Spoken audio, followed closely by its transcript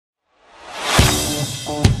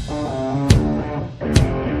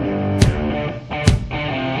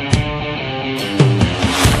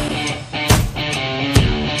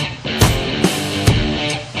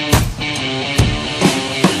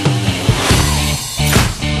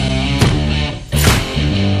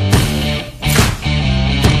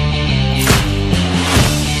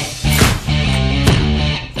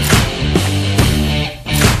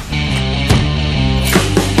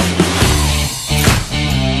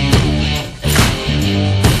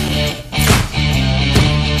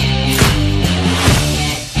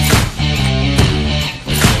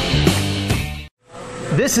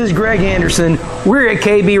This is Greg Anderson. We're at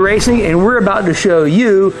KB Racing and we're about to show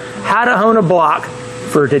you how to hone a block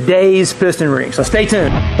for today's piston ring. So stay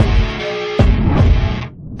tuned.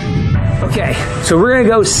 Okay, so we're going to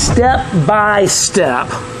go step by step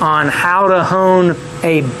on how to hone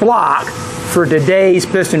a block for today's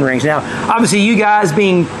piston rings. Now, obviously you guys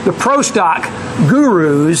being the pro stock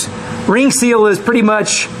gurus, ring seal is pretty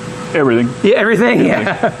much everything. Yeah, everything.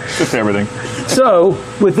 Yeah. Just everything. So,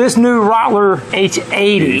 with this new Rottler H80,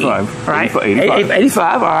 85, right?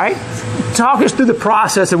 85. All right. Talk us through the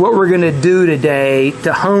process of what we're going to do today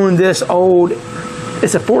to hone this old.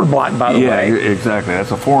 It's a Ford block, by the way. Yeah, exactly. That's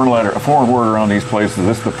a foreign word around these places.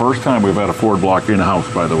 This is the first time we've had a Ford block in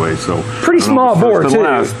house, by the way. So pretty small bore too.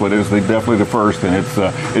 Last, but it's definitely the first, and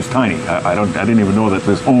it's tiny. I didn't even know that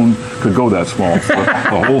this own could go that small. So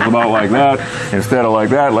the hole's about like that instead of like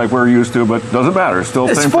that, like we're used to. But doesn't matter. It's still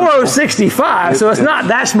it's 4065, so it's not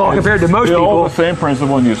that small compared to most people. The same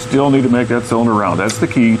principle, and you still need to make that cylinder round. That's the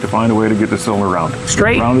key to find a way to get the cylinder round.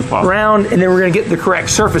 Straight, round as possible. Round, and then we're going to get the correct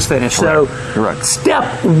surface finish. Correct. Step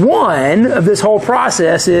one of this whole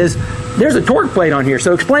process is there's a torque plate on here.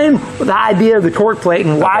 So explain the idea of the torque plate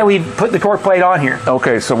and why we put the torque plate on here.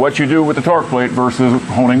 Okay, so what you do with the torque plate versus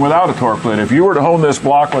honing without a torque plate. If you were to hone this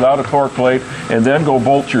block without a torque plate and then go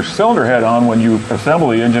bolt your cylinder head on when you assemble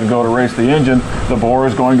the engine, go to race the engine, the bore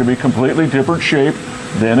is going to be completely different shape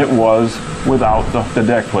than it was without the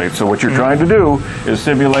deck plate. So what you're trying to do is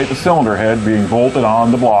simulate the cylinder head being bolted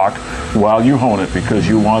on the block while you hone it, because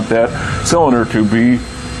you want that cylinder to be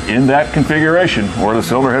in that configuration where the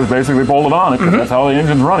cylinder head is basically bolted on it, because that's how the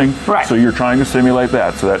engine's running. Right. So you're trying to simulate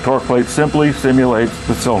that. So that torque plate simply simulates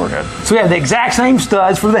the cylinder head. So we have the exact same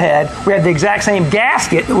studs for the head. We have the exact same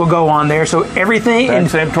gasket that will go on there. So everything in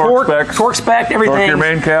same torque spec, everything. Torque your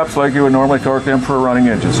main caps like you would normally torque them for a running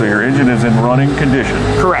engine. So your engine is in running condition.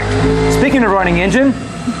 Correct. Speaking of running engine,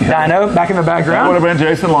 Dino back in the background. That would have been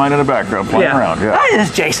Jason Line in the background playing around. Yeah. That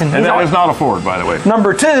is Jason. And that is not a Ford, by the way.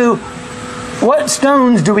 Number two, what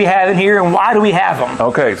stones do we have in here and why do we have them?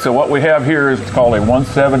 Okay, so what we have here is called a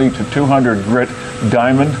 170 to 200 grit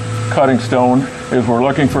diamond cutting stone. Is we're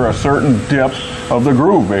looking for a certain depth of the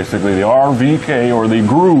groove, basically, the RVK, or the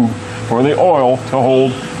groove for the oil to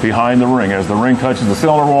hold behind the ring. As the ring touches the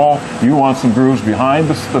cylinder wall, you want some grooves behind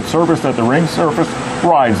the surface that the ring surface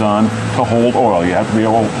rides on to hold oil. You have to be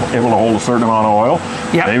able to hold a certain amount of oil.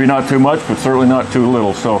 Yep. Maybe not too much, but certainly not too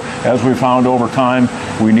little. So as we found over time,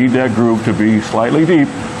 we need that groove to be slightly deep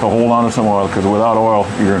to hold on to some oil, because without oil,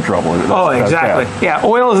 you're in trouble. Exactly. Yeah,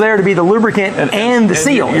 oil is there to be the lubricant and the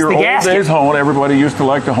seal. It's the gasket. Old days hone, everybody used to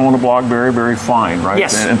like to hone a block very, very fine, right?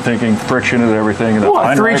 Yes. And thinking friction and everything. And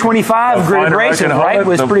well, 325 grit abrasive, right,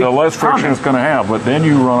 was pretty the less friction it's going to have, but then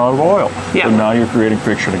you run out of oil. Yeah. So now you're creating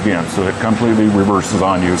friction again. So it completely reverses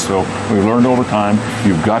on you. So we've learned over time,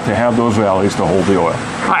 you've got to have those valleys to hold the oil.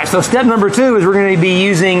 All right, so step number two is we're going to be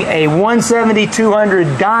using a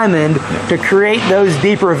 170-200 diamond to create those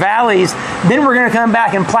deeper valleys. Then we're going to come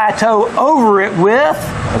back and plateau over it with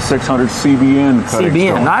a 600 CBN cutting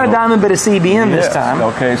stone. Not a diamond, but a CBN this time.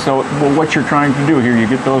 Okay, so what you're trying to do here, you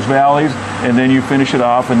get those valleys, and then you finish it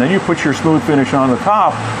off, and then you put your smooth finish on the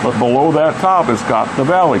top, but below that top, it's got the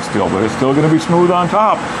valley still, but it's still going to be smooth on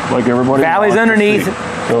top, like everybody valleys underneath,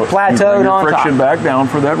 so plateaued on top. Friction back down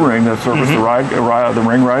for that ring, that surface the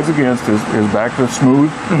ring rides against is back to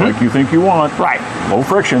smooth, like you think you want. Right. Low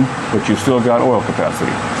friction, but you still got oil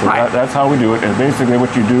capacity. So that's how we do it, and basically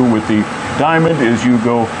what you do with the diamond is you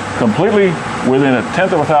go completely within a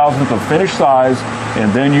tenth of a thousandth of finished size,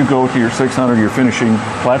 and then you go to your 600, your finishing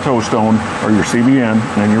plateau stone, or your CBN,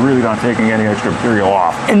 and you're really not taking any extra material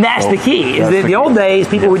off. And that's the key. Is that the old days,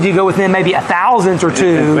 people would go within maybe a thousandth or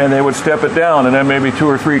two. And they would step it down, and then maybe 2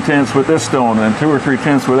 or 3 tenths with this stone, and 2 or 3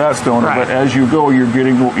 tenths with that stone. Right. But as you go, you're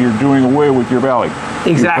doing away with your valley.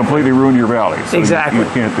 Exactly. You completely ruin your valley. So exactly. You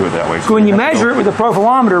can't do it that way. So when you measure it with a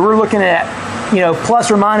profilometer, we're looking at plus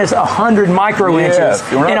or minus 100 micro inches.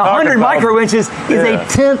 And 100 micro inches is a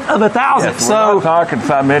tenth of a thousandth. Yes, so we're not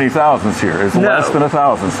talking many thousandths here. It's less than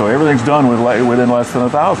 1,000. So everything's done within less than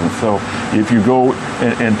 1,000. So if you go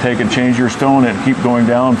and take and change your stone and keep going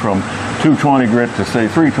down from 220 grit to say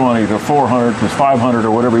 320 to 400 to 500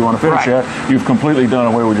 or whatever you want to finish at, you've completely done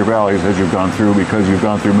away with your valleys as you've gone through, because you've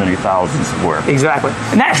gone through many thousands of wear. Exactly.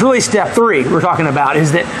 And that's really step three we're talking about,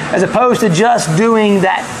 is that as opposed to just doing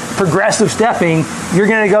that progressive stepping, you're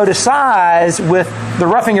going to go to size with the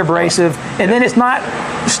roughing abrasive, and then it's not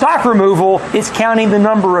stock removal, it's counting the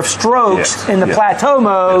number of strokes in the plateau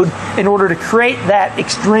mode in order to create that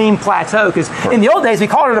extreme plateau. Because in the old days, we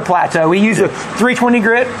called it a plateau. We used a 320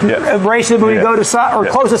 grit abrasive when we go to size, or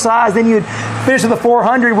close to size, then you'd finish with a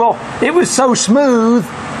 400. Well, it was so smooth,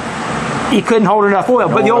 you couldn't hold enough oil.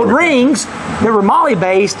 But the old rings, they were moly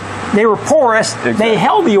based, they were porous, they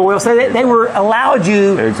held the oil, so they were allowed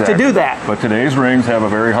you to do that. But today's rings have a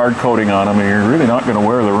very hard coating on them, and you're really not going to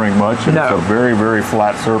wear the ring much. And it's a very, very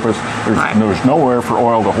flat surface. There's nowhere for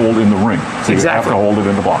oil to hold in the ring. So you have to hold it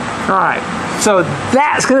in the block. All right. So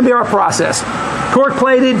that's going to be our process. Torque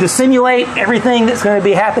plated to simulate everything that's going to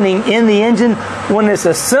be happening in the engine when it's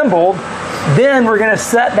assembled. Then we're going to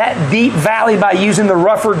set that deep valley by using the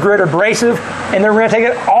rougher grit abrasive, and then we're going to take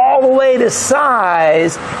it all the way to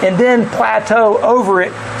size and then plateau over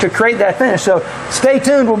it to create that finish. So stay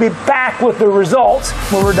tuned. We'll be back with the results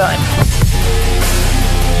when we're done.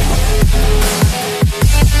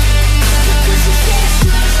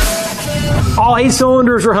 All 8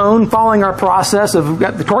 cylinders are honed following our process of we've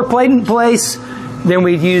got the torque plate in place. Then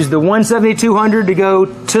we used the 170-200 to go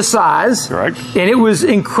to size. Correct. And it was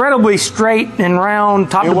incredibly straight and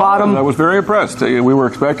round, top to bottom. I was very impressed. We were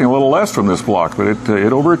expecting a little less from this block, but it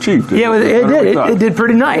overachieved. It did. It did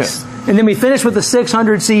pretty nice. Yeah. And then we finished with the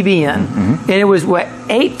 600 CBN. And it was,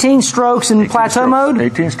 18 strokes in plateau mode?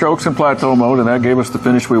 18 strokes in plateau mode, and that gave us the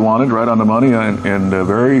finish we wanted, right on the money, and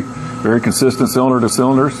very, very consistent cylinder to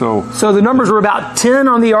cylinder. So the numbers were about 10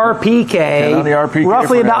 on the RPK, 10 on the RPK,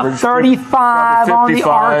 roughly about average, 35 on the RK,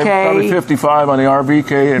 probably 55 on the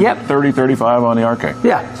RVK, and 30, 35 on the RK.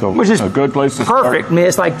 Yeah, so which is a good place to perfect. start. I mean,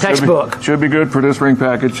 it's like textbook. Should be good for this ring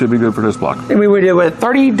package. Should be good for this block. And we did what,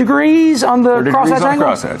 30 degrees on the crosshatch angle?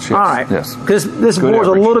 Crosshatch, yes. All right. Yes. Because this bore is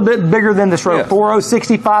a little bit bigger than the stroke. Yes.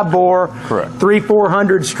 4065 bore. Correct.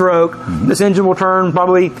 3400 stroke. This engine will turn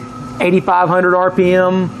probably 8500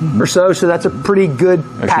 RPM or so that's a pretty good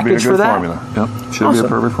package for that. Formula. Yep. Should be a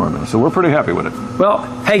perfect formula. So we're pretty happy with it. Well,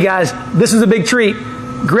 hey guys, this is a big treat.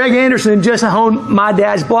 Greg Anderson just honed my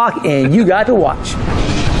dad's block, and you got to watch.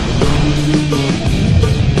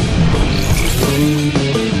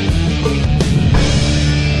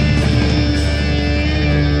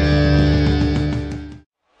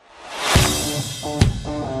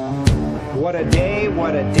 What a day,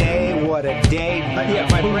 what a day, what a day. Yeah,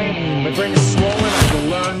 my brain is swollen. I've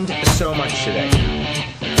learned so much today.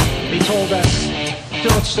 They told us,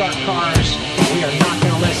 don't start cars. We are not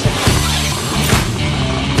going to listen.